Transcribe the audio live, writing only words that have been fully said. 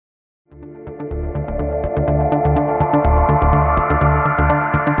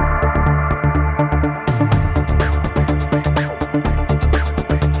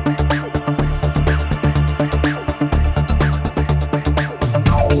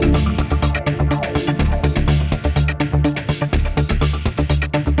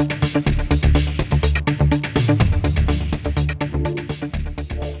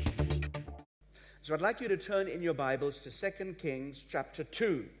like you to turn in your Bibles to 2 Kings chapter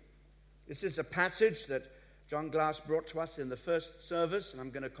 2. This is a passage that John Glass brought to us in the first service, and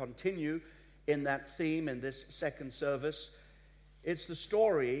I'm going to continue in that theme in this second service. It's the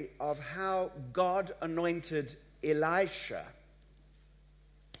story of how God anointed Elisha,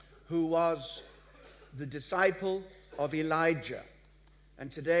 who was the disciple of Elijah. And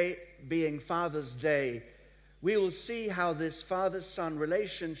today, being Father's Day, we will see how this father-son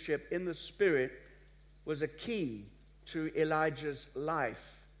relationship in the Spirit was a key to Elijah's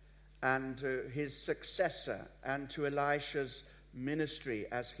life and to his successor and to Elisha's ministry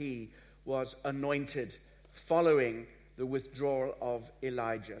as he was anointed following the withdrawal of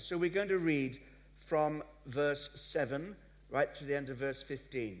Elijah. So we're going to read from verse 7 right to the end of verse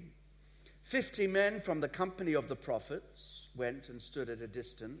 15. 50 men from the company of the prophets went and stood at a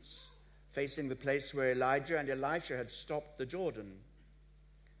distance, facing the place where Elijah and Elisha had stopped the Jordan.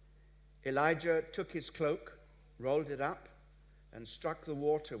 Elijah took his cloak, rolled it up, and struck the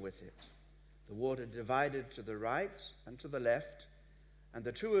water with it. The water divided to the right and to the left, and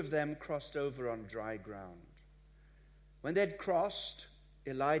the two of them crossed over on dry ground. When they had crossed,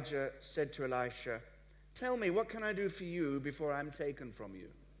 Elijah said to Elisha, "Tell me, what can I do for you before I'm taken from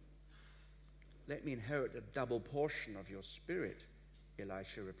you?" "Let me inherit a double portion of your spirit,"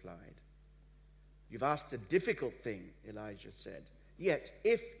 Elisha replied. "You've asked a difficult thing," Elijah said. "Yet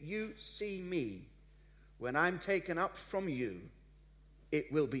if you see me when I'm taken up from you,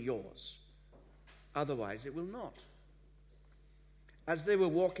 it will be yours. Otherwise it will not." As they were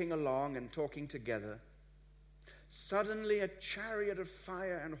walking along and talking together, suddenly a chariot of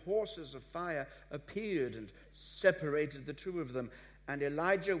fire and horses of fire appeared and separated the two of them, and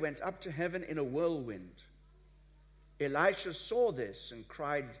Elijah went up to heaven in a whirlwind. Elisha saw this and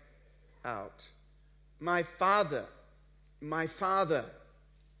cried out, my father,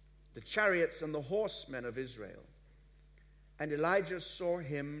 the chariots and the horsemen of Israel." And Elijah saw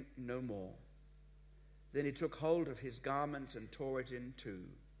him no more. Then he took hold of his garment and tore it in two.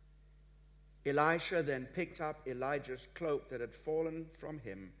 Elisha then picked up Elijah's cloak that had fallen from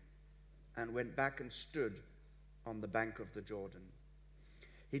him and went back and stood on the bank of the Jordan.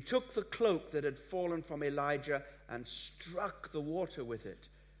 He took the cloak that had fallen from Elijah and struck the water with it.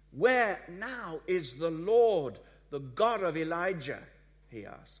 "Where now is the Lord, the God of Elijah?" he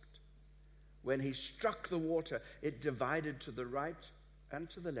asked. When he struck the water, it divided to the right and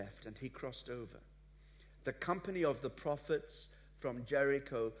to the left, and he crossed over. The company of the prophets from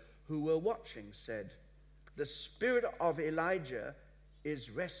Jericho who were watching said, "The spirit of Elijah is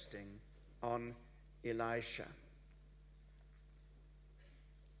resting on Elisha."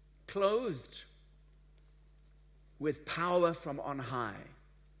 Clothed with power from on high.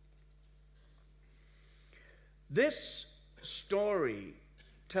 This story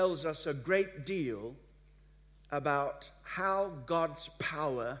tells us a great deal about how God's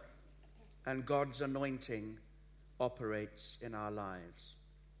power and God's anointing operates in our lives.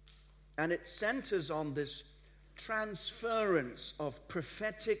 And it centers on this transference of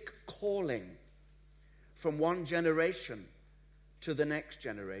prophetic calling from one generation to the next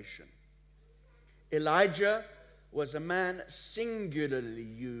generation. Elijah was a man singularly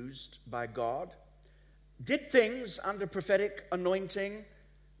used by God, did things under prophetic anointing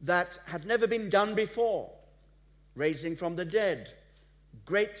that had never been done before, raising from the dead,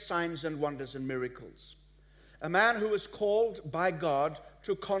 great signs and wonders and miracles. A man who was called by God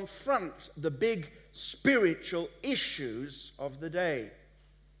to confront the big spiritual issues of the day.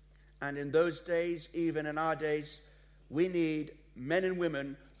 And in those days, even in our days, we need men and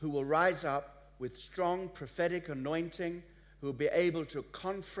women who will rise up with strong prophetic anointing, who will be able to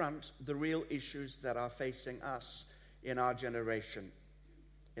confront the real issues that are facing us in our generation.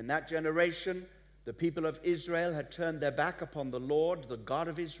 In that generation, the people of Israel had turned their back upon the Lord, the God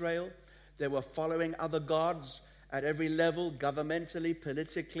of Israel. They were following other gods at every level, governmentally,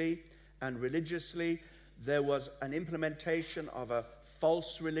 politically, and religiously. There was an implementation of a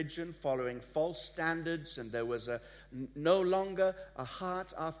false religion following false standards, and there was no longer a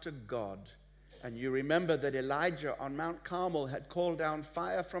heart after God. And you remember that Elijah on Mount Carmel had called down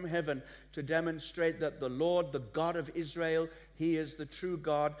fire from heaven to demonstrate that the Lord, the God of Israel, he is the true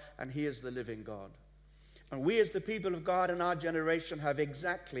God and he is the living God. And we as the people of God in our generation have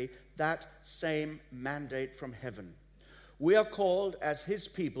exactly that same mandate from heaven. We are called as his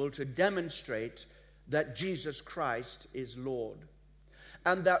people to demonstrate that Jesus Christ is Lord.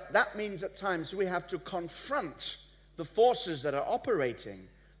 And that means at times we have to confront the forces that are operating,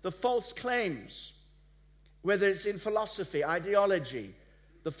 the false claims, whether it's in philosophy, ideology,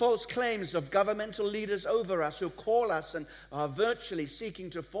 the false claims of governmental leaders over us who call us and are virtually seeking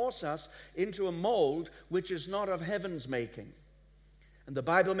to force us into a mold which is not of heaven's making. And the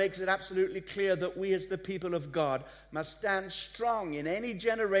Bible makes it absolutely clear that we as the people of God must stand strong in any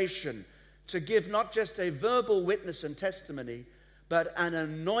generation to give not just a verbal witness and testimony, but an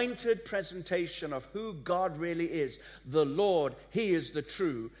anointed presentation of who God really is. The Lord, He is the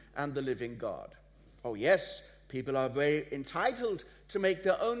true and the living God. Oh yes, people are very entitled to make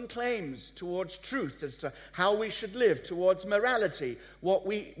their own claims towards truth as to how we should live, towards morality,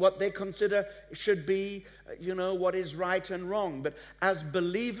 what they consider should be, what is right and wrong. But as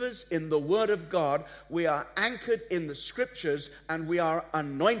believers in the Word of God, we are anchored in the Scriptures and we are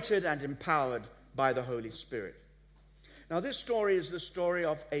anointed and empowered by the Holy Spirit. Now, this story is the story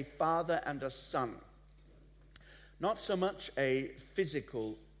of a father and a son. Not so much a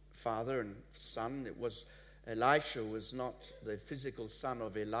physical father and son. Elisha was not the physical son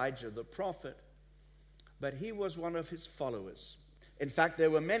of Elijah the prophet, but he was one of his followers. In fact,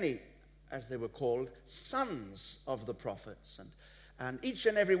 there were many, as they were called, sons of the prophets. And each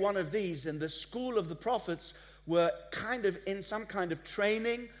and every one of these in the school of the prophets were kind of in some kind of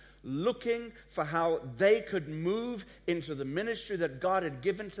training, looking for how they could move into the ministry that God had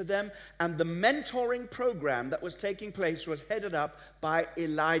given to them. And the mentoring program that was taking place was headed up by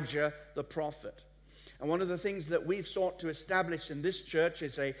Elijah the prophet. And one of the things that we've sought to establish in this church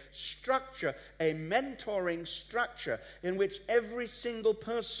is a structure, a mentoring structure, in which every single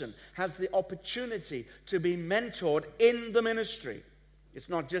person has the opportunity to be mentored in the ministry. It's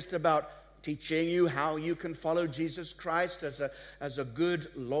not just about teaching you how you can follow Jesus Christ as a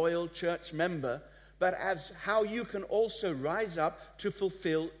good, loyal church member, but as how you can also rise up to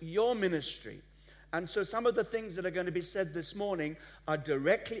fulfill your ministry. And so some of the things that are going to be said this morning are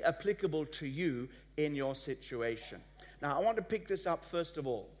directly applicable to you in your situation. Now, I want to pick this up first of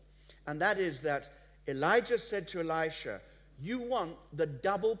all, and that is that Elijah said to Elisha, "You want the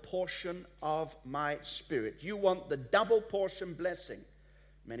double portion of my spirit. You want the double portion blessing."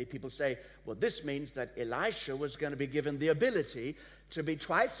 Many people say, well, this means that Elisha was going to be given the ability to be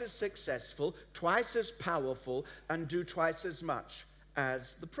twice as successful, twice as powerful, and do twice as much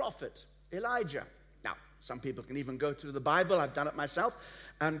as the prophet Elijah. Now, some people can even go through the Bible, I've done it myself,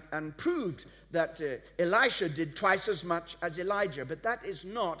 and proved that Elisha did twice as much as Elijah. But that is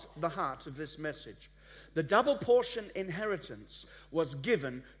not the heart of this message. The double portion inheritance was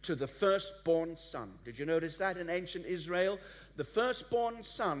given to the firstborn son. Did you notice that in ancient Israel? The firstborn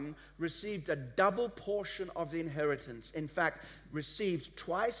son received a double portion of the inheritance. In fact, received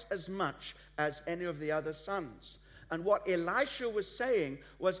twice as much as any of the other sons. And what Elisha was saying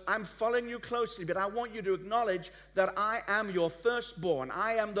was, I'm following you closely, but I want you to acknowledge that I am your firstborn.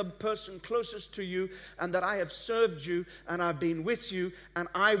 I am the person closest to you, and that I have served you, and I've been with you, and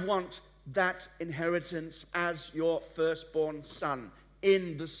I want that inheritance as your firstborn son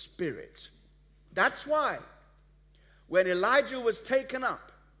in the spirit. That's why when Elijah was taken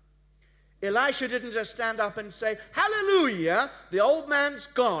up, Elisha didn't just stand up and say, hallelujah, the old man's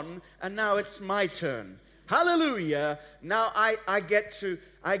gone, and now it's my turn. Hallelujah, now I get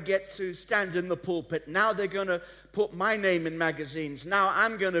to stand in the pulpit. Now they're going to put my name in magazines. Now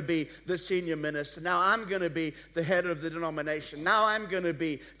I'm going to be the senior minister. Now I'm going to be the head of the denomination. Now I'm going to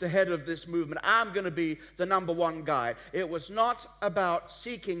be the head of this movement. I'm going to be the number one guy. It was not about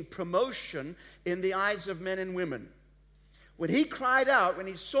seeking promotion in the eyes of men and women. When he cried out, when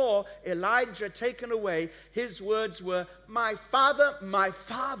he saw Elijah taken away, his words were, my father, my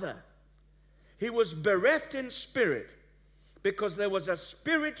father. He was bereft in spirit because there was a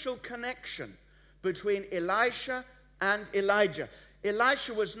spiritual connection between Elisha and Elijah.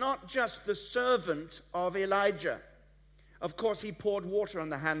 Elisha was not just the servant of Elijah. Of course, he poured water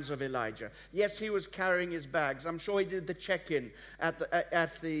on the hands of Elijah. Yes, he was carrying his bags. I'm sure he did the check-in at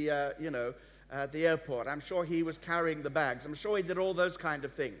the airport. I'm sure he was carrying the bags. I'm sure he did all those kind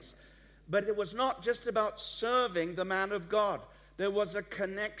of things. But it was not just about serving the man of God. There was a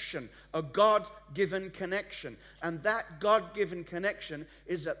connection, a God-given connection. And that God-given connection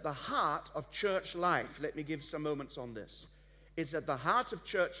is at the heart of church life. Let me give some moments on this. It's at the heart of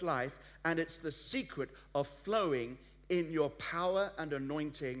church life, and it's the secret of flowing in your power and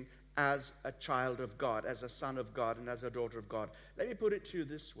anointing as a child of God, as a son of God, and as a daughter of God. Let me put it to you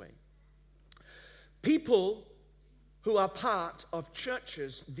this way. People who are part of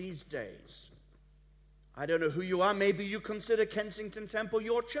churches these days, I don't know who you are. Maybe you consider Kensington Temple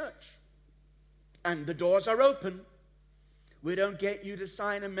your church. And the doors are open. We don't get you to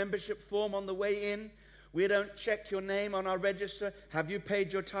sign a membership form on the way in. We don't check your name on our register. Have you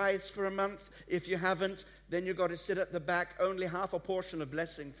paid your tithes for a month? If you haven't, then you've got to sit at the back, only half a portion of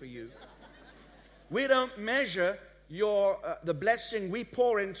blessing for you. We don't measure the blessing we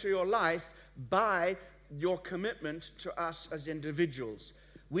pour into your life by your commitment to us as individuals.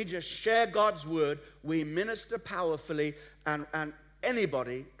 We just share God's word, we minister powerfully, and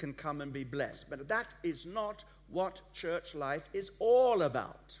anybody can come and be blessed. But that is not what church life is all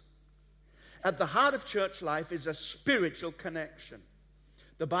about. At the heart of church life is a spiritual connection.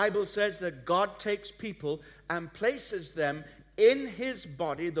 The Bible says that God takes people and places them in his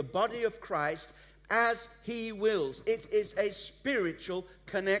body, the body of Christ, as he wills. It is a spiritual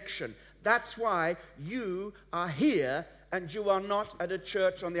connection. That's why you are here and you are not at a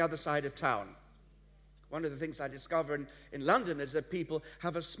church on the other side of town. One of the things I discover in London is that people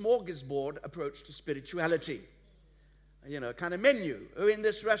have a smorgasbord approach to spirituality. Kind of menu. Oh, in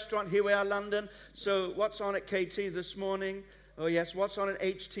this restaurant, here we are, London. So what's on at KT this morning? Oh, yes, what's on at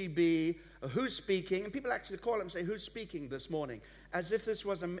HTB? Who's speaking? And people actually call them and say, who's speaking this morning? As if this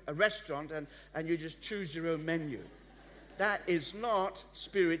was a restaurant and you just choose your own menu. That is not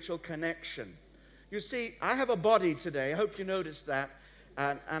spiritual connection. You see, I have a body today. I hope you noticed that.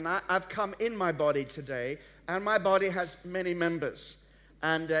 And I've come in my body today, and my body has many members.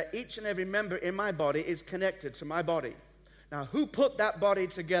 And each and every member in my body is connected to my body. Now, who put that body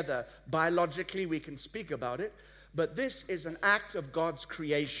together? Biologically, we can speak about it. But this is an act of God's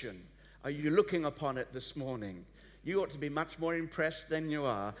creation. Are you looking upon it this morning? You ought to be much more impressed than you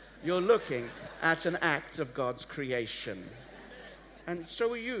are. You're looking at an act of God's creation. And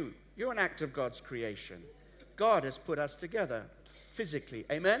so are you. You're an act of God's creation. God has put us together physically.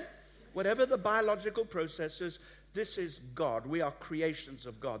 Amen? Whatever the biological processes, this is God. We are creations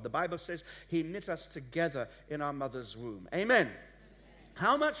of God. The Bible says he knit us together in our mother's womb. Amen.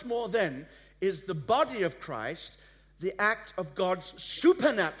 How much more then is the body of Christ the act of God's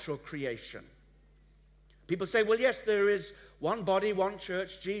supernatural creation? People say, well, yes, there is one body, one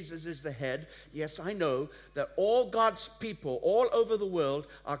church. Jesus is the head. Yes, I know that all God's people all over the world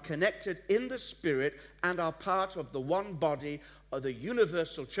are connected in the Spirit and are part of the one body of the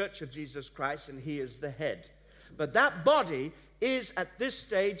universal church of Jesus Christ, and he is the head. But that body is at this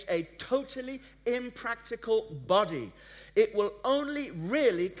stage a totally impractical body. It will only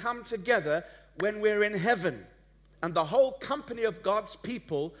really come together when we're in heaven. And the whole company of God's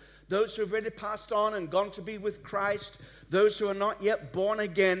people, those who have already passed on and gone to be with Christ, those who are not yet born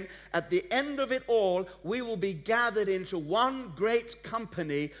again, at the end of it all, we will be gathered into one great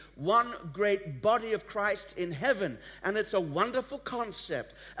company, one great body of Christ in heaven. And it's a wonderful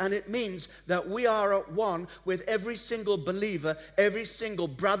concept. And it means that we are at one with every single believer, every single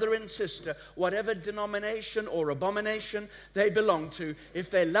brother and sister, whatever denomination or abomination they belong to. If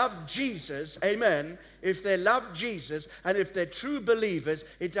they love Jesus, amen, if they love Jesus and if they're true believers,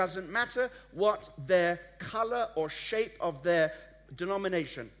 it doesn't matter what their color or shape of their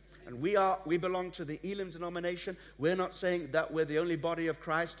denomination. And we belong to the Elim denomination. We're not saying that we're the only body of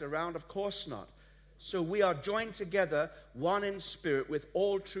Christ around. Of course not. So we are joined together, one in spirit, with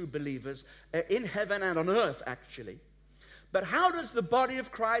all true believers in heaven and on earth, actually. But how does the body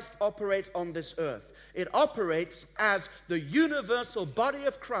of Christ operate on this earth? It operates as the universal body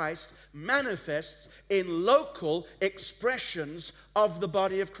of Christ manifests in local expressions of the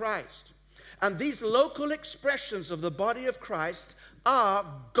body of Christ. And these local expressions of the body of Christ are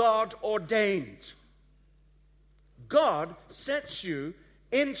God ordained. God sets you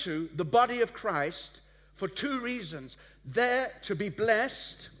into the body of Christ for two reasons. There to be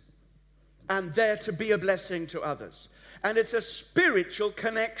blessed and there to be a blessing to others. And it's a spiritual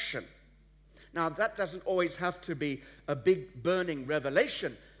connection. Now, that doesn't always have to be a big burning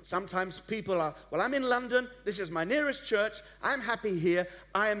revelation. Sometimes people are, well, I'm in London. This is my nearest church. I'm happy here.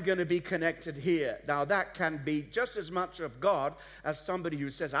 I am going to be connected here. Now, that can be just as much of God as somebody who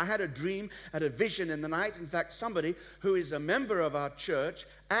says, I had a dream, had a vision in the night. In fact, somebody who is a member of our church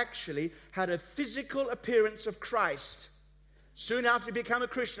actually had a physical appearance of Christ soon after he became a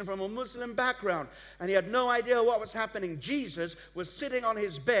Christian from a Muslim background, and he had no idea what was happening. Jesus was sitting on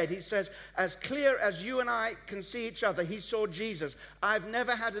his bed. He says, as clear as you and I can see each other, he saw Jesus. I've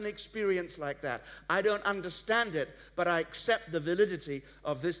never had an experience like that. I don't understand it, but I accept the validity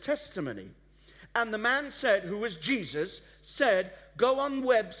of this testimony. And the man said, who was Jesus, said, go on the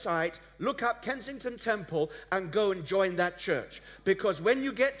website, look up Kensington Temple, and go and join that church. Because when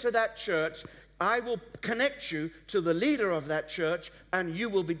you get to that church, I will connect you to the leader of that church, and you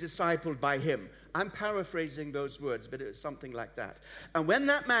will be discipled by him. I'm paraphrasing those words, but it was something like that. And when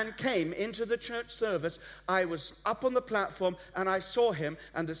that man came into the church service, I was up on the platform and I saw him,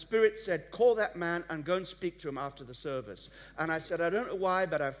 and the Spirit said, call that man and go and speak to him after the service. And I said, I don't know why,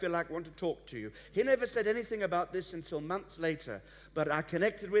 but I feel like I want to talk to you. He never said anything about this until months later, but I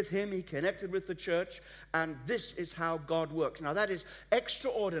connected with him, he connected with the church, and this is how God works. Now that is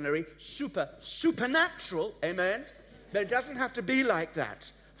extraordinary, supernatural, amen? But it doesn't have to be like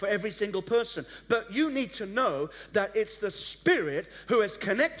that for every single person. But you need to know that it's the Spirit who has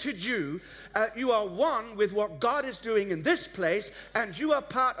connected you. You are one with what God is doing in this place, and you are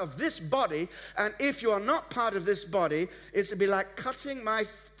part of this body. And if you are not part of this body, it's to be like cutting my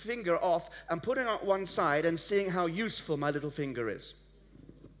finger off and putting it on one side and seeing how useful my little finger is.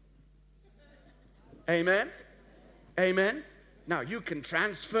 Amen? Amen? Now, you can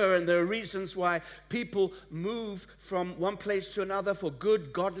transfer, and there are reasons why people move from one place to another for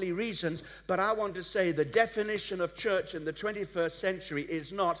good, godly reasons. But I want to say the definition of church in the 21st century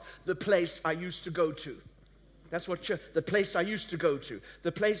is not the place I used to go to. That's what the place I used to go to,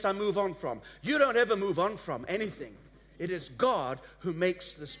 the place I move on from. You don't ever move on from anything. It is God who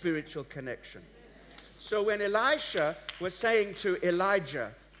makes the spiritual connection. So when Elisha was saying to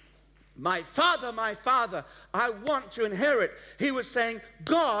Elijah, my father, I want to inherit. He was saying,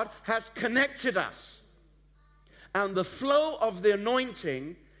 God has connected us. And the flow of the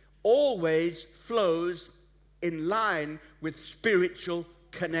anointing always flows in line with spiritual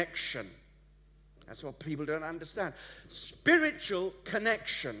connection. That's what people don't understand. Spiritual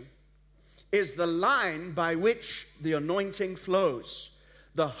connection is the line by which the anointing flows.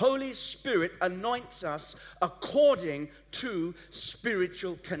 The Holy Spirit anoints us according to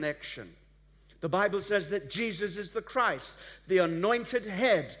spiritual connection. The Bible says that Jesus is the Christ. The anointed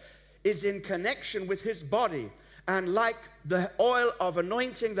head is in connection with his body. And like the oil of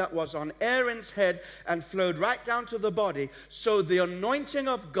anointing that was on Aaron's head and flowed right down to the body, so the anointing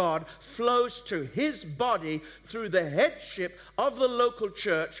of God flows to his body through the headship of the local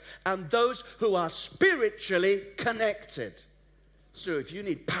church and those who are spiritually connected. So if you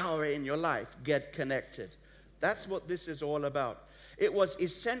need power in your life, get connected. That's what this is all about. It was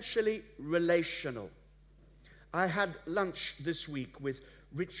essentially relational. I had lunch this week with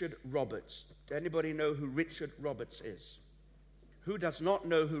Richard Roberts. Does anybody know who Richard Roberts is? Who does not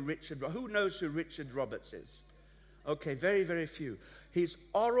know who who knows who Richard Roberts is? Okay, very, very few. He's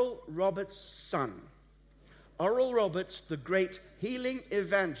Oral Roberts' son. Oral Roberts, the great healing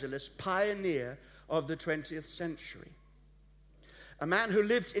evangelist, pioneer of the 20th century. A man who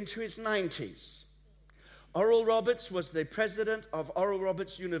lived into his 90s. Oral Roberts was the president of Oral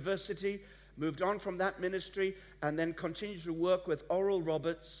Roberts University, moved on from that ministry, and then continued to work with Oral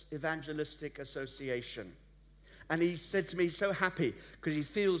Roberts Evangelistic Association. And he said to me, he's so happy because he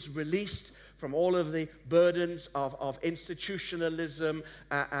feels released from all of the burdens of institutionalism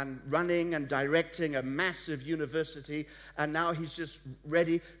and running and directing a massive university. And now he's just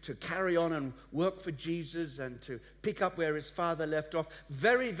ready to carry on and work for Jesus and to pick up where his father left off.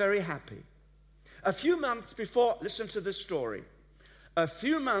 Very, very happy. A few months before, listen to this story. A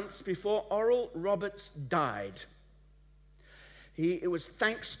few months before Oral Roberts died, it was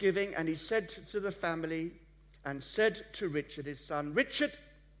Thanksgiving, and he said to the family and said to Richard, his son, Richard,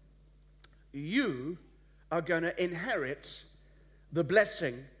 you are going to inherit the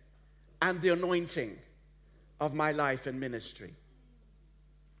blessing and the anointing of my life and ministry.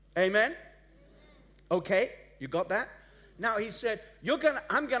 Amen? Okay, you got that? Now he said,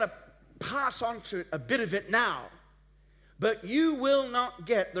 I'm going to pass on to a bit of it now, but you will not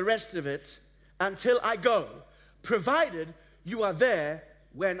get the rest of it until I go, provided you are there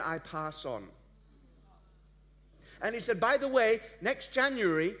when I pass on. And he said, by the way, next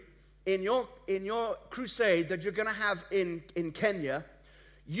January, in your crusade that you're going to have in Kenya,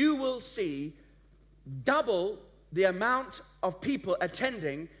 you will see double the amount of people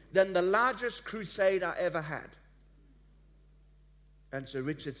attending than the largest crusade I ever had. And so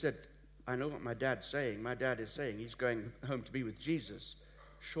Richard said, I know what my dad's saying. My dad is saying he's going home to be with Jesus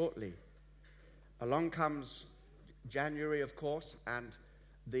shortly. Along comes January, of course, and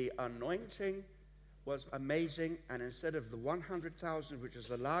the anointing was amazing, and instead of the 100,000, which is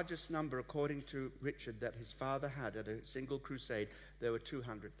the largest number according to Richard that his father had at a single crusade, there were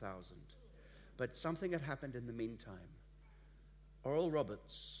 200,000. But something had happened in the meantime. Oral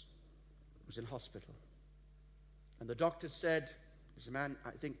Roberts was in hospital, and the doctor said, this man,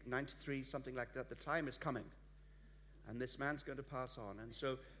 I think 93, something like that, the time is coming, and this man's going to pass on. And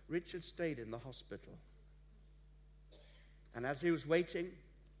so Richard stayed in the hospital, and as he was waiting,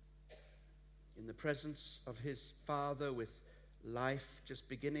 in the presence of his father with life just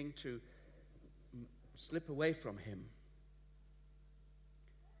beginning to slip away from him.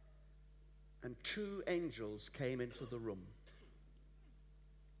 And two angels came into the room.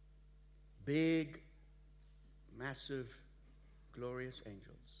 Big, massive, glorious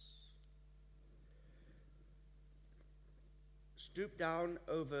angels. Stooped down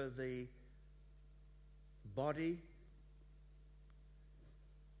over the body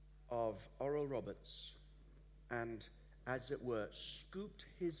of Oral Roberts and, as it were, scooped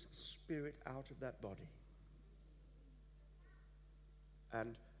his spirit out of that body.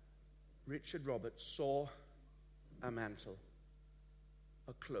 And Richard Roberts saw a mantle,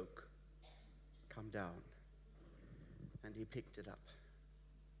 a cloak, come down, and he picked it up.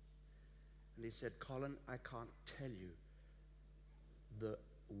 And he said, Colin, I can't tell you the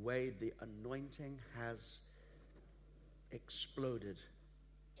way the anointing has exploded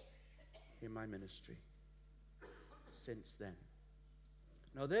in my ministry since then.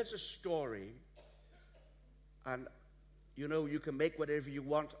 Now, there's a story, and you know, you can make whatever you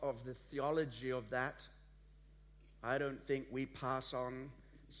want of the theology of that. I don't think we pass on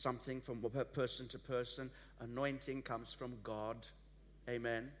something from person to person. Anointing comes from God.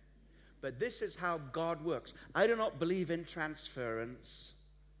 Amen. But this is how God works. I do not believe in transference.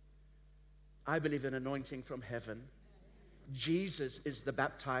 I believe in anointing from heaven. Jesus is the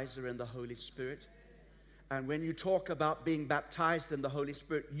baptizer in the Holy Spirit. And when you talk about being baptized in the Holy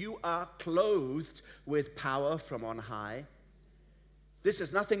Spirit, you are clothed with power from on high. This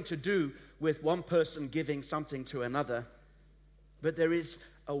has nothing to do with one person giving something to another, but there is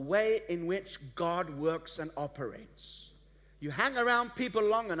a way in which God works and operates. You hang around people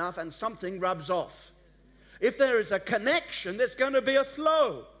long enough and something rubs off. If there is a connection, there's going to be a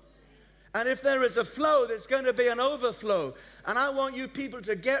flow. And if there is a flow, there's going to be an overflow. And I want you people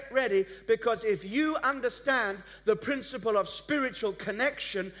to get ready, because if you understand the principle of spiritual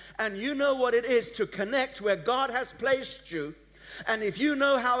connection and you know what it is to connect where God has placed you, and if you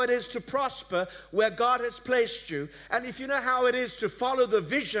know how it is to prosper where God has placed you, and if you know how it is to follow the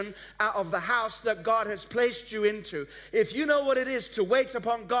vision out of the house that God has placed you into, if you know what it is to wait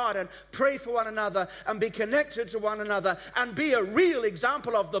upon God and pray for one another and be connected to one another and be a real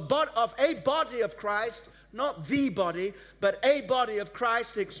example of a body of Christ, not the body, but a body of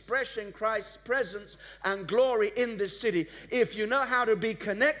Christ expressing Christ's presence and glory in this city. If you know how to be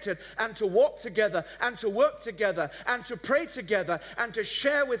connected and to walk together and to work together and to pray together and to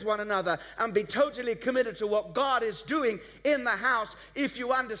share with one another and be totally committed to what God is doing in the house, if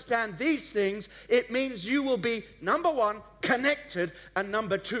you understand these things, it means you will be, number one, connected, and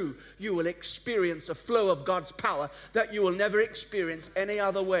number two, you will experience a flow of God's power that you will never experience any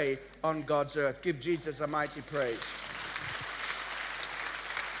other way on God's earth. Give Jesus a mighty praise.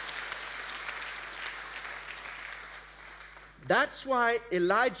 That's why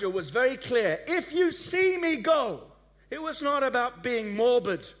Elijah was very clear. If you see me go, it was not about being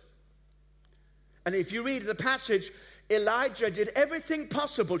morbid. And if you read the passage, Elijah did everything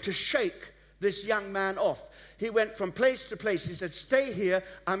possible to shake this young man off. He went from place to place. He said, stay here,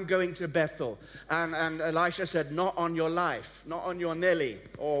 I'm going to Bethel. And Elisha said, not on your life, not on your Nelly,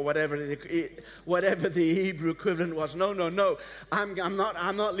 or whatever the Hebrew equivalent was. No, I'm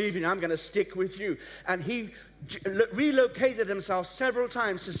not leaving, I'm going to stick with you. And he relocated himself several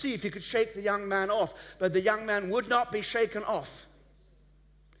times to see if he could shake the young man off. But the young man would not be shaken off.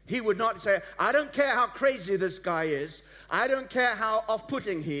 He would not say, I don't care how crazy this guy is. I don't care how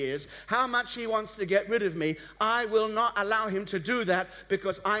off-putting he is, how much he wants to get rid of me. I will not allow him to do that,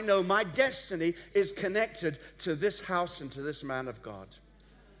 because I know my destiny is connected to this house and to this man of God.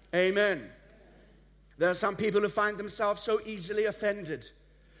 Amen. There are some people who find themselves so easily offended.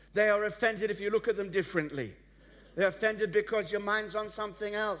 They are offended if you look at them differently. They're offended because your mind's on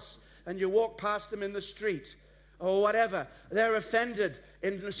something else and you walk past them in the street or whatever. They're offended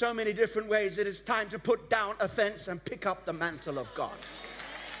in so many different ways. It is time to put down offense and pick up the mantle of God.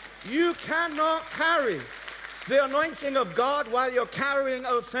 You cannot carry the anointing of God while you're carrying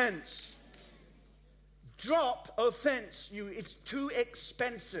offense. Drop offense. It's too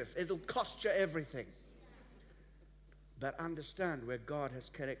expensive. It'll cost you everything. But understand where God has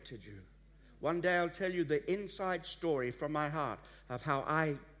connected you. One day I'll tell you the inside story from my heart of how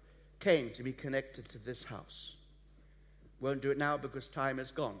I came to be connected to this house. Won't do it now because time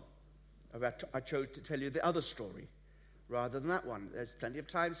is gone. I chose to tell you the other story rather than that one. There's plenty of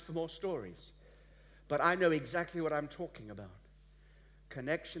times for more stories. But I know exactly what I'm talking about.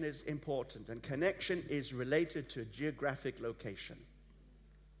 Connection is important, and connection is related to geographic location.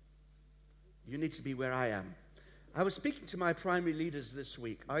 You need to be where I am. I was speaking to my primary leaders this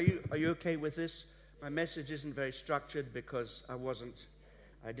week. Are you okay with this? My message isn't very structured because I wasn't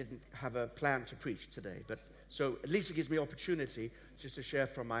I didn't have a plan to preach today, but so at least it gives me opportunity just to share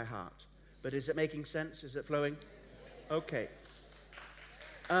from my heart. But is it making sense? Is it flowing? Okay.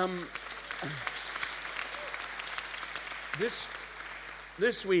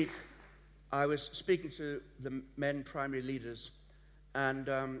 This week, I was speaking to the men primary leaders, and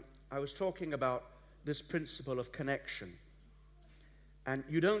I was talking about this principle of connection. And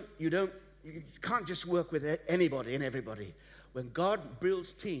you can't just work with anybody and everybody. When God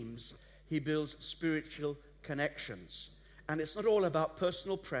builds teams, He builds spiritual connections. And it's not all about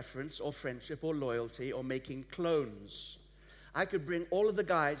personal preference or friendship or loyalty or making clones. I could bring all of the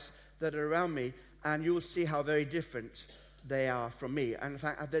guys that are around me, and you will see how very different they are from me. And in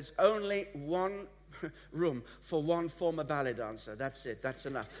fact, there's only one room for one former ballet dancer. That's it. That's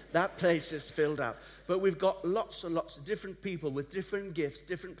enough. That place is filled up. But we've got lots and lots of different people with different gifts,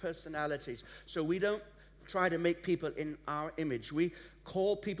 different personalities. So we don't try to make people in our image. We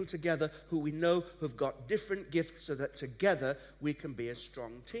call people together who we know who've got different gifts so that together we can be a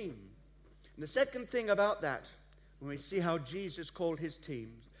strong team. And the second thing about that, when we see how Jesus called his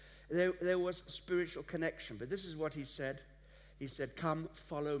teams, there was spiritual connection. But this is what he said. He said, "Come,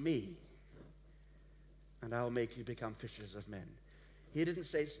 follow me, and I'll make you become fishers of men." He didn't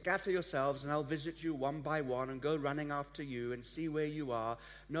say, "Scatter yourselves, and I'll visit you one by one and go running after you and see where you are."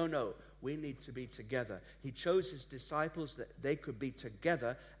 No. We need to be together. He chose his disciples that they could be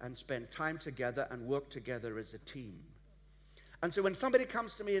together and spend time together and work together as a team. And so when somebody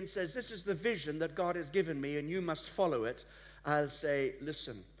comes to me and says, "This is the vision that God has given me and you must follow it," I'll say,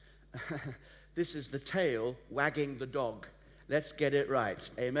 "Listen, this is the tail wagging the dog. Let's get it right."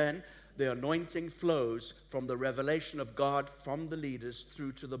 Amen. The anointing flows from the revelation of God from the leaders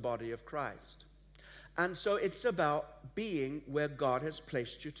through to the body of Christ. And so it's about being where God has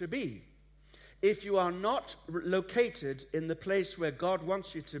placed you to be. If you are not located in the place where God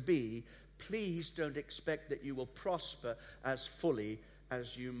wants you to be, please don't expect that you will prosper as fully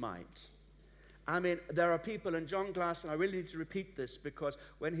as you might. I mean, there are people, and John Glass, and I really need to repeat this because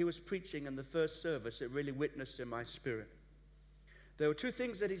when he was preaching in the first service, it really witnessed in my spirit. There were two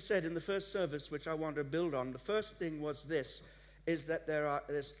things that he said in the first service which I want to build on. The first thing was this, is that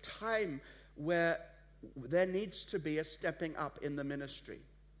there's time where there needs to be a stepping up in the ministry.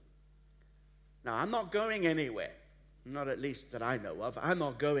 Now, I'm not going anywhere, not at least that I know of. I'm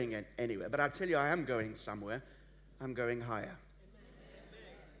not going anywhere, but I tell you I am going somewhere. I'm going higher.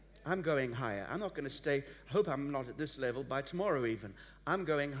 I'm going higher. I'm not going to stay, I hope I'm not at this level by tomorrow even. I'm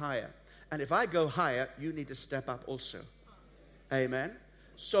going higher. And if I go higher, you need to step up also. Amen.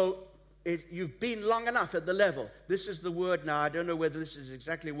 So you've been long enough at the level. This is the word now. I don't know whether this is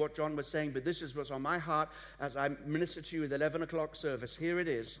exactly what John was saying, but this is what's on my heart as I minister to you at the 11 o'clock service. Here it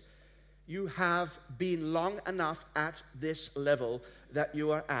is. You have been long enough at this level that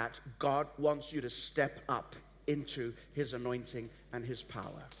you are at. God wants you to step up into his anointing and his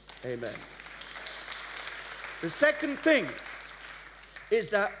power. Amen. The second thing is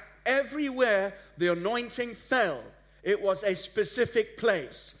that everywhere the anointing fell, it was a specific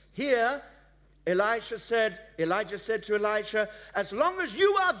place. Here, Elijah said to Elisha, "As long as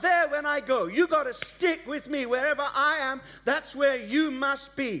you are there when I go, you got to stick with me. Wherever I am, that's where you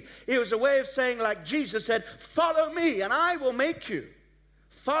must be." It was a way of saying, like Jesus said, "Follow me and I will make you.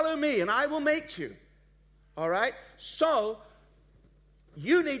 Follow me and I will make you." All right? So,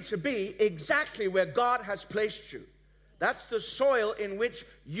 you need to be exactly where God has placed you. That's the soil in which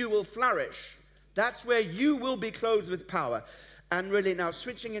you will flourish. That's where you will be clothed with power. And really now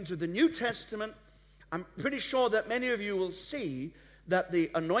switching into the New Testament, I'm pretty sure that many of you will see that the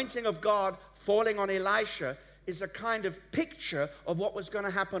anointing of God falling on Elisha is a kind of picture of what was going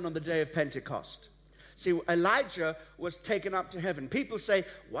to happen on the day of Pentecost. See, Elijah was taken up to heaven. People say,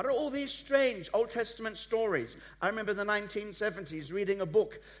 "What are all these strange Old Testament stories?" I remember in the 1970s reading a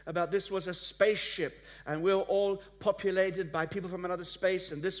book about this was a spaceship, and we were all populated by people from another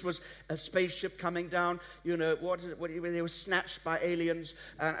space, and this was a spaceship coming down. You know, they were snatched by aliens,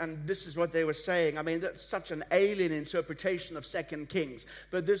 and this is what they were saying. I mean, that's such an alien interpretation of 2 Kings.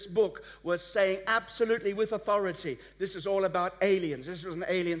 But this book was saying absolutely with authority, this is all about aliens. This was an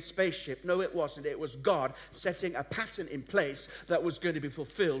alien spaceship. No, it wasn't. It was God setting a pattern in place that was going to be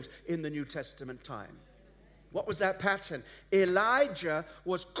fulfilled in the New Testament time. What was that pattern? Elijah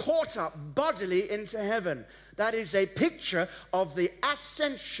was caught up bodily into heaven. That is a picture of the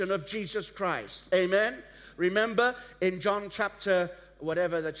ascension of Jesus Christ. Amen? Remember in John chapter,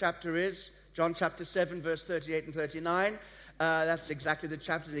 whatever the chapter is, John chapter 7, verse 38 and 39. That's exactly the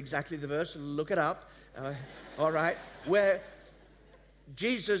chapter, exactly the verse. Look it up. All right. Where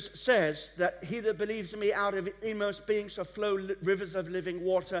Jesus says that he that believes in me, out of his inmost being shall flow rivers of living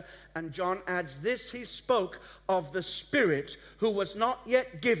water. And John adds, this he spoke of the Spirit who was not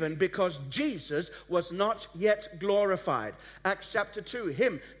yet given, because Jesus was not yet glorified. Acts chapter 2,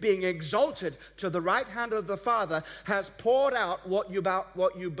 him being exalted to the right hand of the Father has poured out what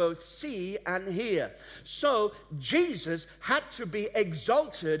you both see and hear. So Jesus had to be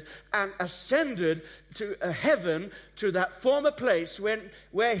exalted and ascended to heaven, to that former place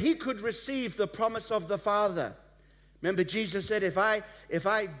where he could receive the promise of the Father. Remember, Jesus said, if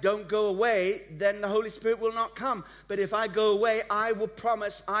I don't go away, then the Holy Spirit will not come. But if I go away, I will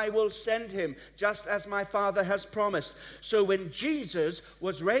promise I will send him, just as my Father has promised. So when Jesus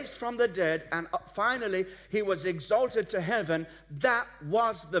was raised from the dead and finally he was exalted to heaven, that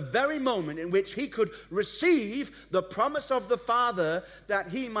was the very moment in which he could receive the promise of the Father, that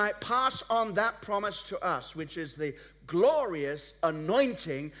he might pass on that promise to us, which is the glorious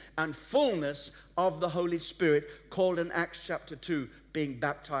anointing and fullness of the Holy Spirit, called in Acts chapter 2, being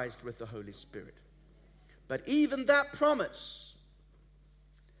baptized with the Holy Spirit. But even that promise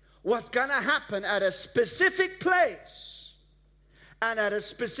was going to happen at a specific place and at a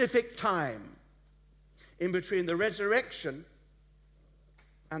specific time. In between the resurrection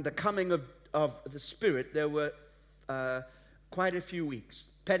and the coming of the Spirit, there were quite a few weeks.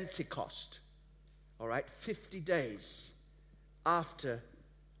 Pentecost, all right, 50 days after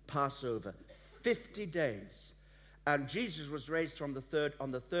Passover. 50 days. And Jesus was raised on the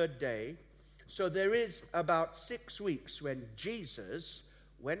third day. So there is about 6 weeks when Jesus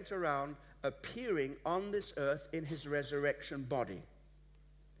went around appearing on this earth in his resurrection body.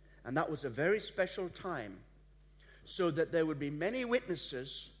 And that was a very special time, so that there would be many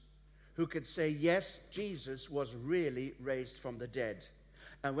witnesses who could say, yes, Jesus was really raised from the dead.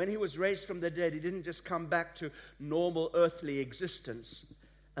 And when he was raised from the dead, he didn't just come back to normal earthly existence,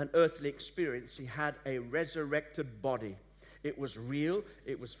 an earthly experience. He had a resurrected body. It was real,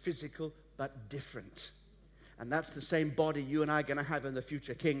 it was physical, but different. And that's the same body you and I are going to have in the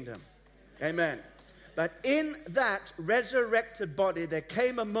future kingdom. Amen. But in that resurrected body, there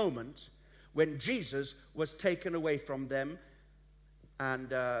came a moment when Jesus was taken away from them.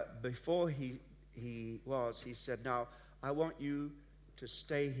 And before he said, now, I want you to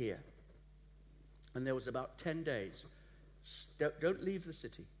stay here. And there was about 10 days. Don't leave the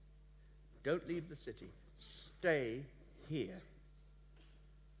city. Don't leave the city. Stay here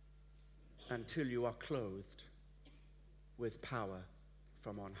until you are clothed with power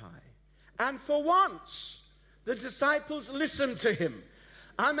from on high. And for once, the disciples listened to him.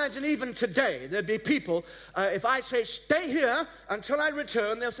 I imagine even today, there'd be people, if I say, stay here until I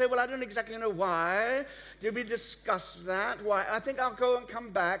return, they'll say, well, I don't exactly know why. Did we discuss that? Why? I think I'll go and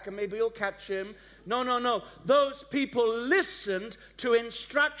come back, and maybe you'll catch him. No. Those people listened to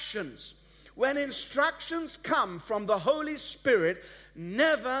instructions. When instructions come from the Holy Spirit,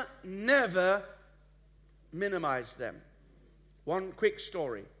 never minimize them. One quick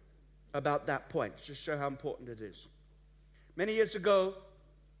story about that point, just to show how important it is. Many years ago,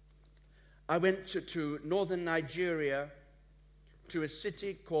 I went to northern Nigeria, to a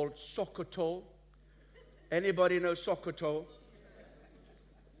city called Sokoto. Anybody know Sokoto?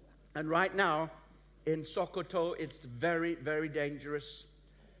 And right now, in Sokoto, it's very, very dangerous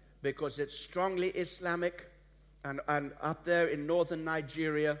because it's strongly Islamic. And up there in northern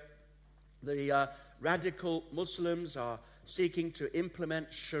Nigeria, the radical Muslims are seeking to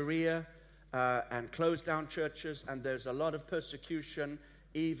implement Sharia and close down churches. And there's a lot of persecution,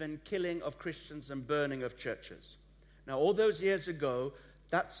 even killing of Christians and burning of churches. Now, all those years ago,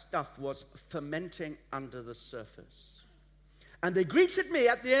 that stuff was fermenting under the surface. And they greeted me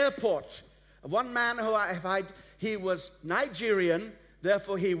at the airport. One man he was Nigerian,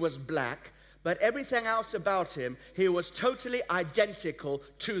 therefore he was black, but everything else about him, he was totally identical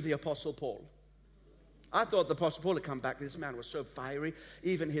to the Apostle Paul. I thought the Apostle Paul had come back. This man was so fiery.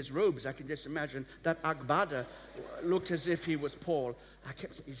 Even his robes, I can just imagine, that Agbada looked as if he was Paul. I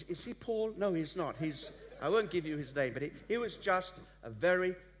kept saying, is he Paul? No, he's not. I won't give you his name, but he was just a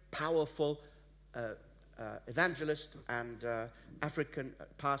very powerful evangelist and African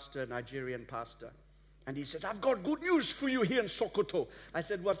pastor, Nigerian pastor. And he said, I've got good news for you here in Sokoto. I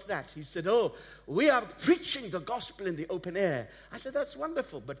said, what's that? He said, we are preaching the gospel in the open air. I said, that's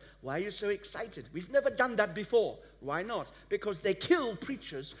wonderful, but why are you so excited? We've never done that before. Why not? Because they kill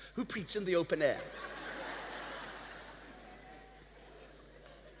preachers who preach in the open air.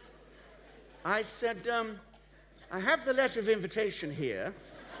 I said, I have the letter of invitation here.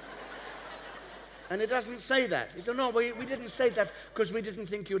 And it doesn't say that. He said, no, we didn't say that because we didn't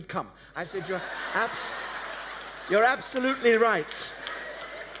think you'd come. I said, you're absolutely right.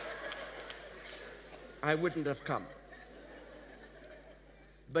 I wouldn't have come.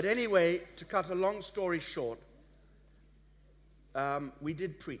 But anyway, to cut a long story short, we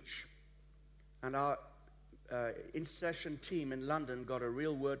did preach. And our intercession team in London got a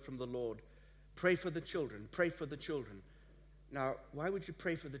real word from the Lord. Pray for the children. Pray for the children. Now, why would you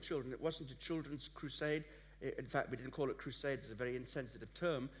pray for the children? It wasn't a children's crusade. In fact, we didn't call it crusade. It's a very insensitive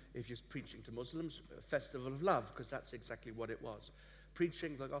term if you're preaching to Muslims. A festival of love, because that's exactly what it was.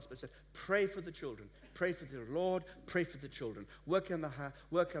 Preaching the gospel said, pray for the children. Pray for the Lord. Pray for the children. Work on the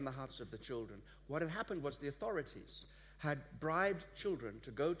hearts of the children. What had happened was the authorities had bribed children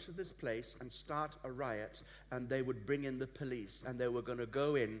to go to this place and start a riot, and they would bring in the police, and they were going to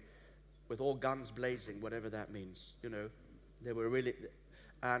go in with all guns blazing, whatever that means. You know, they were really,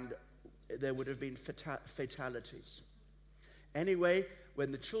 and there would have been fatalities. Anyway,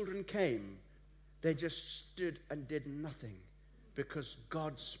 when the children came, they just stood and did nothing because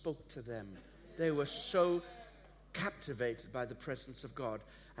God spoke to them. They were so captivated by the presence of God.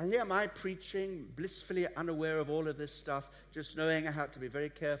 And here am I preaching, blissfully unaware of all of this stuff, just knowing I had to be very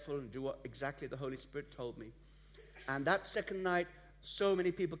careful and do what exactly the Holy Spirit told me. And that second night, so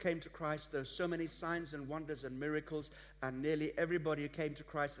many people came to Christ. There were so many signs and wonders and miracles, and nearly everybody who came to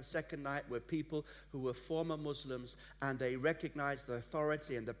Christ the second night were people who were former Muslims, and they recognized the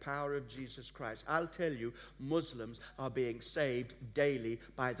authority and the power of Jesus Christ. I'll tell you, Muslims are being saved daily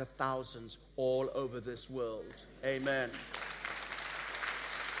by the thousands all over this world. Amen.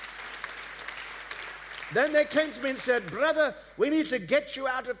 Then they came to me and said, brother, we need to get you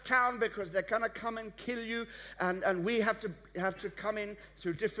out of town because they're going to come and kill you, and we have to come in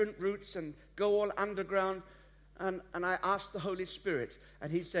through different routes and go all underground. And I asked the Holy Spirit,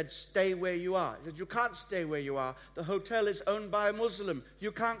 and he said, stay where you are. He said, you can't stay where you are. The hotel is owned by a Muslim.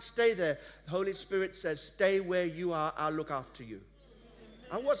 You can't stay there. The Holy Spirit says, stay where you are. I'll look after you.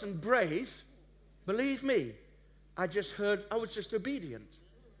 I wasn't brave. Believe me. I was just obedient.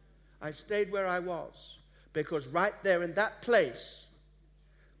 I stayed where I was. Because right there in that place,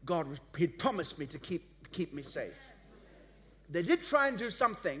 He'd promised me to keep me safe. They did try and do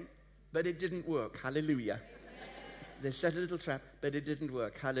something, but it didn't work. Hallelujah. They set a little trap, but it didn't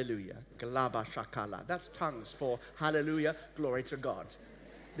work. Hallelujah. Galaba shakala. That's tongues for hallelujah, glory to God.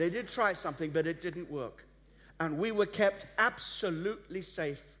 They did try something, but it didn't work. And we were kept absolutely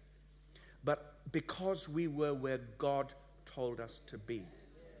safe, but because we were where God told us to be.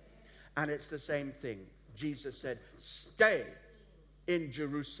 And it's the same thing. Jesus said, stay in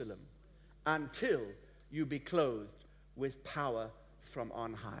Jerusalem until you be clothed with power from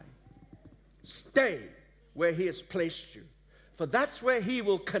on high. Stay where He has placed you. For that's where He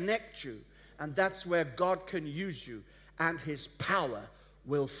will connect you. And that's where God can use you. And His power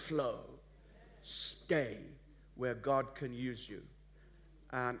will flow. Stay where God can use you.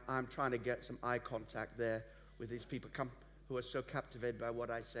 And I'm trying to get some eye contact there with these people who are so captivated by what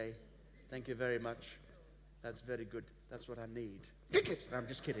I say. Thank you very much. That's very good. That's what I need. Take it. No, I'm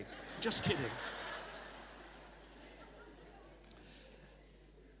just kidding. Just kidding.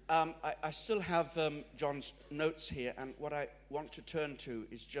 I still have John's notes here, and what I want to turn to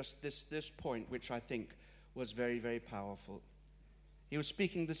is just this point, which I think was very, very powerful. He was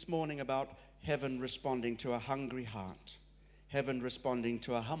speaking this morning about heaven responding to a hungry heart, heaven responding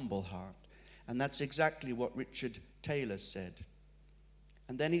to a humble heart, and that's exactly what Richard Taylor said.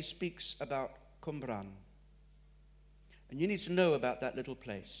 And then he speaks about Cwmbran. And you need to know about that little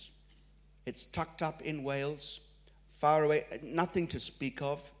place. It's tucked up in Wales, far away, nothing to speak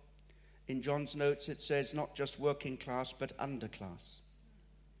of. In John's notes it says not just working class, but underclass.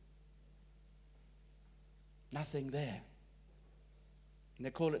 Nothing there. And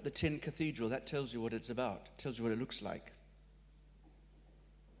they call it the Tin Cathedral. That tells you what it's about. It tells you what it looks like.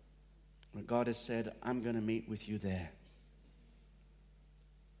 When God has said, I'm going to meet with you there.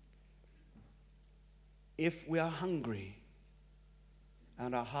 If we are hungry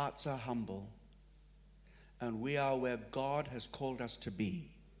and our hearts are humble and we are where God has called us to be,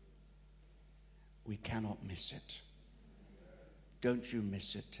 we cannot miss it. Don't you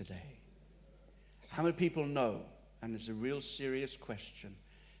miss it today. How many people know, and it's a real serious question,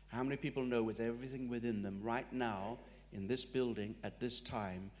 how many people know with everything within them right now in this building at this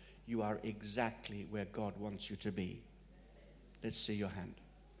time, you are exactly where God wants you to be? Let's see your hand.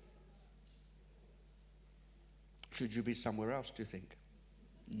 Should you be somewhere else, do you think?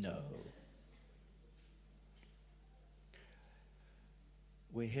 No.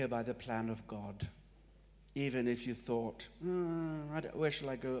 We're here by the plan of God. Even if you thought, where shall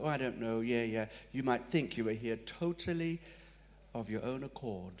I go? Oh, I don't know. Yeah. You might think you were here totally of your own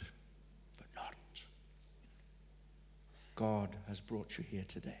accord, but not. God has brought you here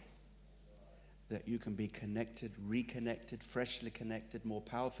today. that you can be connected, reconnected, freshly connected, more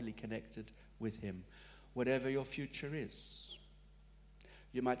powerfully connected with him, whatever your future is.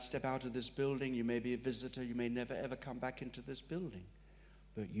 You might step out of this building, you may be a visitor, you may never ever come back into this building,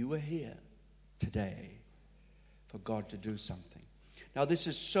 but you are here today for God to do something. Now, this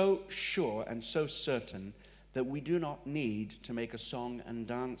is so sure and so certain that we do not need to make a song and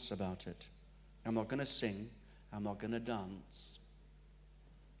dance about it. I'm not going to sing. I'm not going to dance.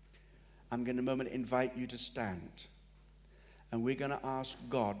 I'm going to in a moment invite you to stand. And we're going to ask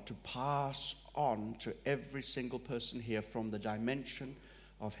God to pass on to every single person here from the dimension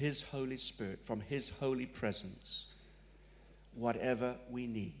of his Holy Spirit, from his holy presence, whatever we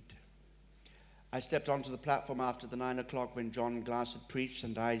need. I stepped onto the platform after the 9 o'clock when John Glass had preached,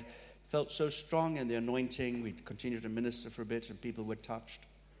 and I felt so strong in the anointing. We continued to minister for a bit, and people were touched.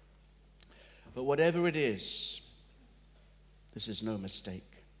 But whatever it is, this is no mistake.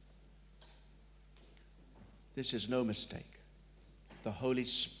 This is no mistake. The Holy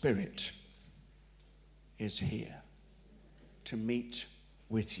Spirit is here to meet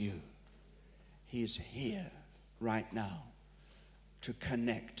with you. He is here right now to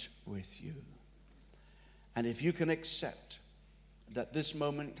connect with you. And if you can accept that this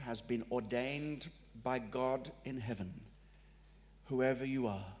moment has been ordained by God in heaven, whoever you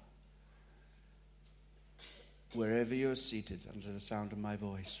are, wherever you're seated under the sound of my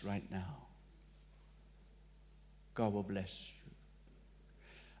voice right now, God will bless you.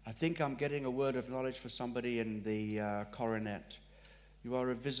 I think I'm getting a word of knowledge for somebody in the coronet. You are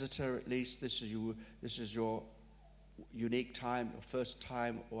a visitor, at least. This is your unique time, your first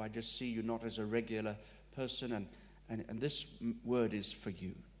time, or I just see you not as a regular person, and this word is for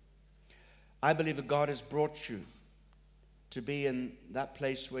you. I believe that God has brought you to be in that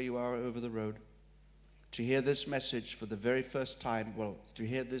place where you are over the road, to hear this message for the very first time. Well, to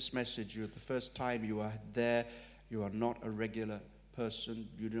hear this message, the first time you are there, you are not a regular person.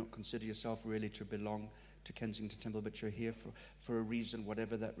 You don't consider yourself really to belong to Kensington Temple, but you're here for a reason,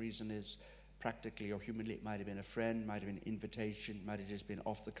 whatever that reason is. Practically or humanly, it might have been a friend, might have been an invitation, might have just been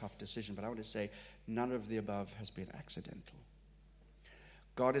off-the-cuff decision. But I want to say none of the above has been accidental.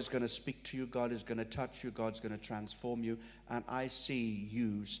 God is going to speak to you. God is going to touch you. God's going to transform you. And I see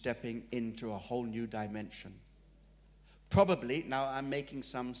you stepping into a whole new dimension. Probably, now I'm making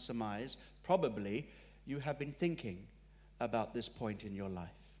some surmise, probably you have been thinking about this point in your life.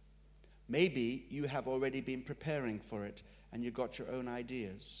 Maybe you have already been preparing for it and you've got your own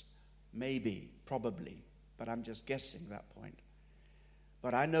ideas. Maybe, probably, but I'm just guessing that point.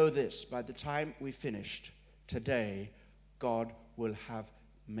 But I know this, by the time we finished today, God will have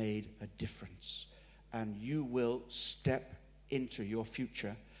made a difference. And you will step into your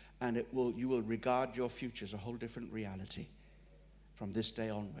future, and you will regard your future as a whole different reality from this day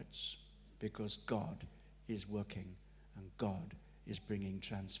onwards, because God is working and God is bringing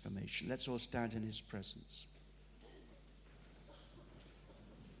transformation. Let's all stand in his presence.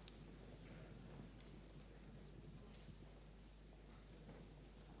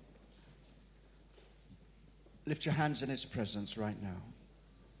 Lift your hands in his presence right now.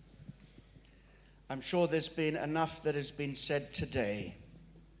 I'm sure there's been enough that has been said today.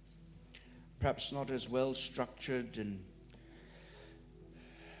 Perhaps not as well structured and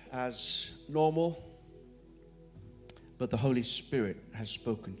as normal, but the Holy Spirit has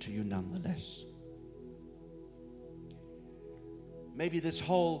spoken to you nonetheless. Maybe this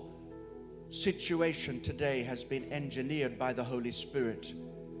whole situation today has been engineered by the Holy Spirit.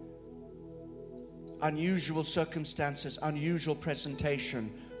 Unusual circumstances, unusual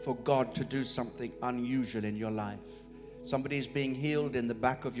presentation for God to do something unusual in your life. Somebody is being healed in the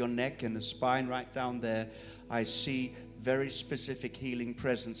back of your neck and the spine right down there. I see very specific healing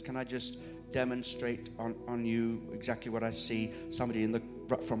presence. Can I just demonstrate on you exactly what I see? Somebody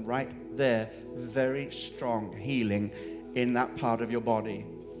from right there, very strong healing in that part of your body.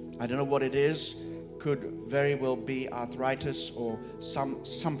 I don't know what it is. Could very well be arthritis or some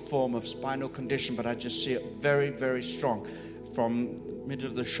form of spinal condition, but I just see it very, very strong from the middle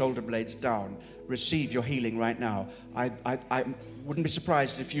of the shoulder blades down. Receive your healing right now. I wouldn't be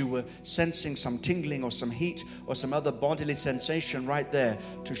surprised if you were sensing some tingling or some heat or some other bodily sensation right there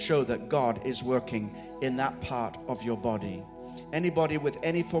to show that God is working in that part of your body. Anybody with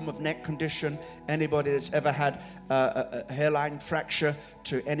any form of neck condition, anybody that's ever had a hairline fracture,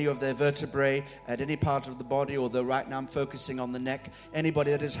 to any of their vertebrae at any part of the body, although right now I'm focusing on the neck.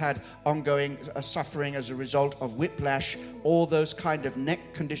 Anybody that has had ongoing suffering as a result of whiplash, all those kind of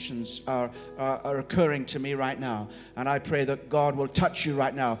neck conditions are occurring to me right now. And I pray that God will touch you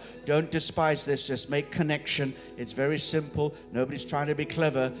right now. Don't despise this. Just make connection. It's very simple. Nobody's trying to be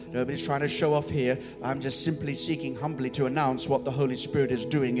clever. Nobody's trying to show off here. I'm just simply seeking humbly to announce what the Holy Spirit is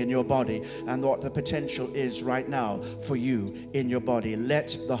doing in your body and what the potential is right now for you in your body.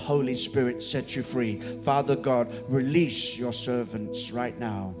 Let the Holy Spirit set you free. Father God, release your servants right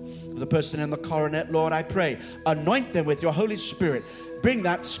now. The person in the coronet, Lord, I pray, anoint them with your Holy Spirit. Bring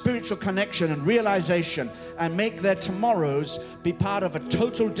that spiritual connection and realization and make their tomorrows be part of a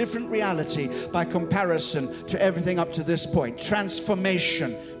total different reality by comparison to everything up to this point.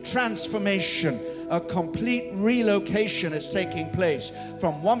 Transformation. A complete relocation is taking place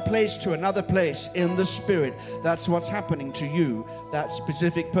from one place to another place in the Spirit. That's what's happening to you, that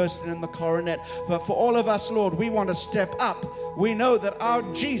specific person in the coronet. But for all of us, Lord, we want to step up. We know that our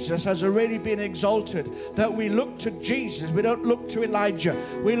Jesus has already been exalted, that we look to Jesus. We don't look to Elijah.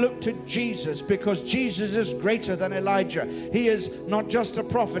 We look to Jesus because Jesus is greater than Elijah. He is not just a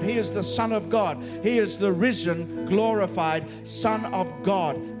prophet. He is the Son of God. He is the risen, glorified Son of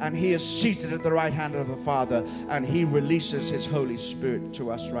God. And He is seated at the right hand of the Father. And He releases His Holy Spirit to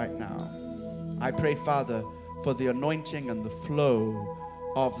us right now. I pray, Father, for the anointing and the flow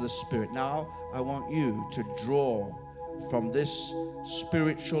of the Spirit. Now, I want you to draw from this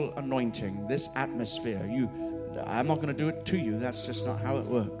spiritual anointing, this atmosphere. I'm not going to do it to you. That's just not how it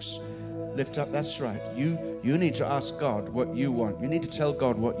works. Lift up. That's right. You need to ask God what you want. You need to tell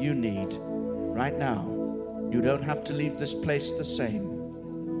God what you need right now. You don't have to leave this place the same.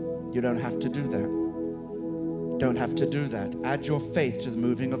 You don't have to do that. Don't have to do that. Add your faith to the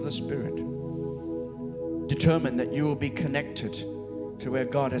moving of the Spirit. Determine that you will be connected to where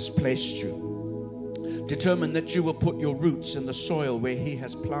God has placed you. Determine that you will put your roots in the soil where He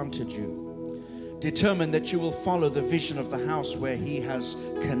has planted you. Determine that you will follow the vision of the house where He has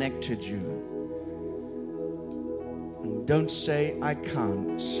connected you. And don't say, I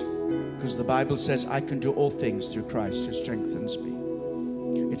can't, because the Bible says, I can do all things through Christ who strengthens me.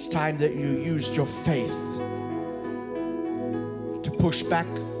 It's time that you used your faith to push back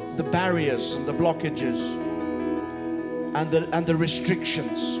the barriers and the blockages and the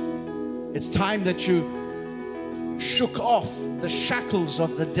restrictions. It's time that you shook off the shackles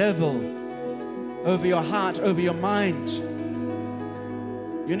of the devil over your heart, over your mind.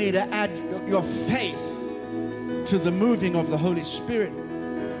 You need to add your faith to the moving of the Holy Spirit.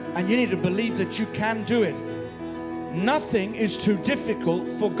 And you need to believe that you can do it. Nothing is too difficult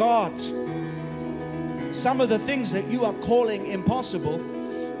for God. Some of the things that you are calling impossible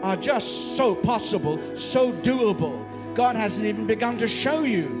are just so possible, so doable. God hasn't even begun to show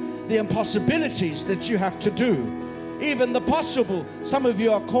you the impossibilities that you have to do. Even the possible, some of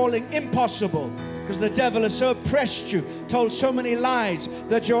you are calling impossible because the devil has so oppressed you, told so many lies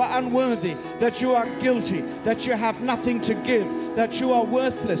that you are unworthy, that you are guilty, that you have nothing to give, that you are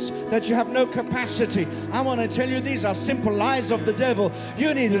worthless, that you have no capacity. I want to tell you, these are simple lies of the devil.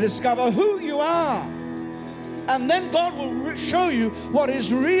 You need to discover who you are. And then God will show you what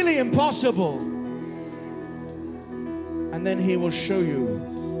is really impossible. And then He will show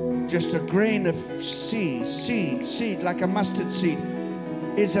you just a grain of seed, like a mustard seed,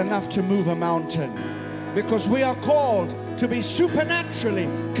 is enough to move a mountain. Because we are called to be supernaturally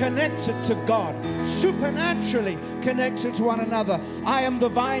connected to God, supernaturally connected to one another. I am the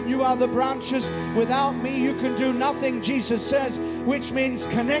vine, you are the branches. Without me, you can do nothing, Jesus says, which means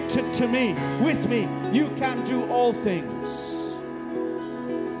connected to me, with me, you can do all things.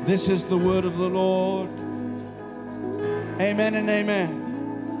 This is the word of the Lord. Amen and amen.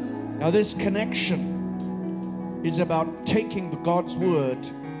 Now this connection is about taking the God's word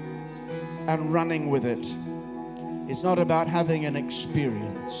and running with it. It's not about having an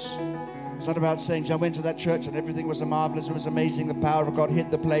experience. It's not about saying, I went to that church and everything was marvelous, it was amazing, the power of God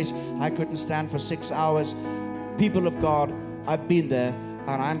hit the place, I couldn't stand for 6 hours. People of God, I've been there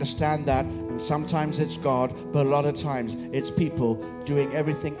and I understand that, and sometimes it's God, but a lot of times it's people doing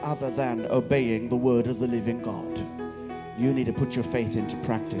everything other than obeying the word of the living God. You need to put your faith into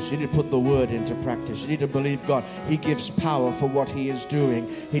practice. You need to put the word into practice. You need to believe God. He gives power for what He is doing.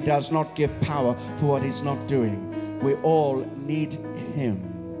 He does not give power for what He's not doing. We all need Him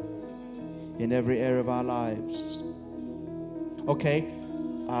in every area of our lives. Okay,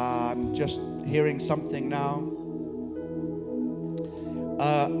 I'm just hearing something now.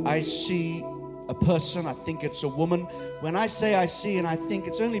 I see a person. I think it's a woman. When I say I see and I think,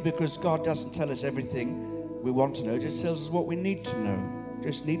 it's only because God doesn't tell us everything we want to know, just tells us what we need to know.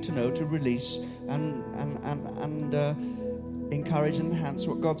 just need to know to release and encourage and enhance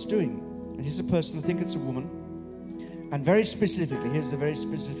what God's doing. And here's a person, I think it's a woman. And very specifically, here's the very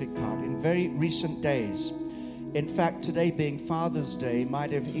specific part. In very recent days, in fact, today being Father's Day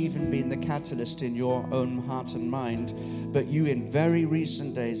might have even been the catalyst in your own heart and mind, but you in very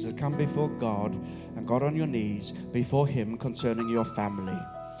recent days have come before God and got on your knees before Him concerning your family.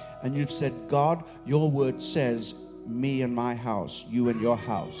 And you've said, God, your word says, me and my house, you and your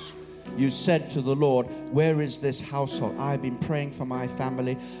house. You said to the Lord, where is this household? I've been praying for my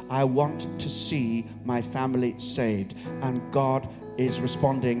family. I want to see my family saved. And God is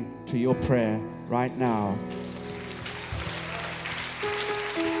responding to your prayer right now.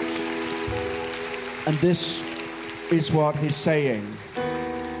 And this is what He's saying.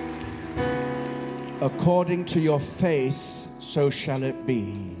 According to your faith, so shall it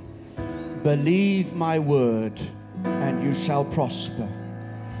be. Believe my word, and you shall prosper.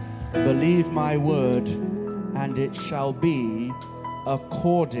 Believe my word, and it shall be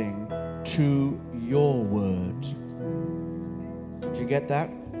according to your word. Do you get that?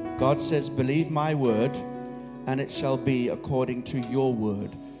 God says, believe my word, and it shall be according to your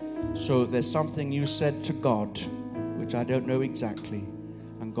word. So there's something you said to God, which I don't know exactly,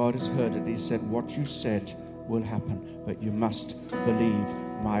 and God has heard it. He said, what you said will happen, but you must believe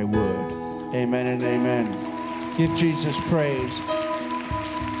my word. Amen and amen. Give Jesus praise.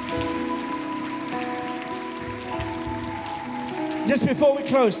 Just before we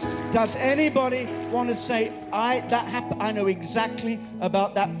close, does anybody want to say, I know exactly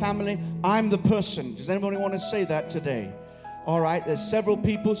about that family. I'm the person. Does anybody want to say that today? All right, there's several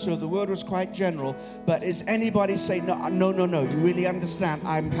people, so the word was quite general. But is anybody saying, no, you really understand?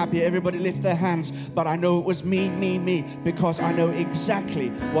 I'm happy everybody lift their hands, but I know it was me, because I know exactly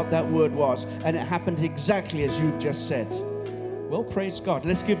what that word was. And it happened exactly as you've just said. Well, praise God.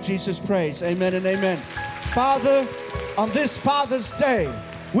 Let's give Jesus praise. Amen and amen. Father, on this Father's Day,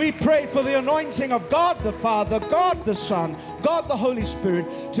 we pray for the anointing of God the Father, God the Son, God the Holy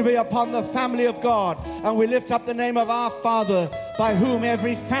Spirit to be upon the family of God. And we lift up the name of our Father, by whom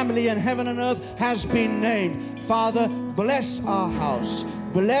every family in heaven and earth has been named. Father, bless our house,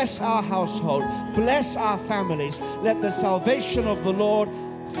 bless our household, bless our families. Let the salvation of the Lord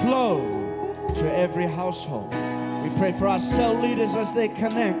flow to every household. We pray for our cell leaders as they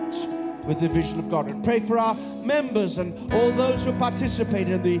connect with the vision of God. And pray for our members and all those who participate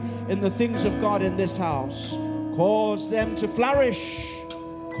in the things of God in this house. Cause them to flourish.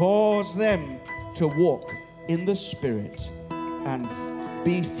 Cause them to walk in the Spirit and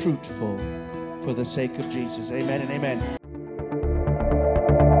be fruitful for the sake of Jesus. Amen and amen.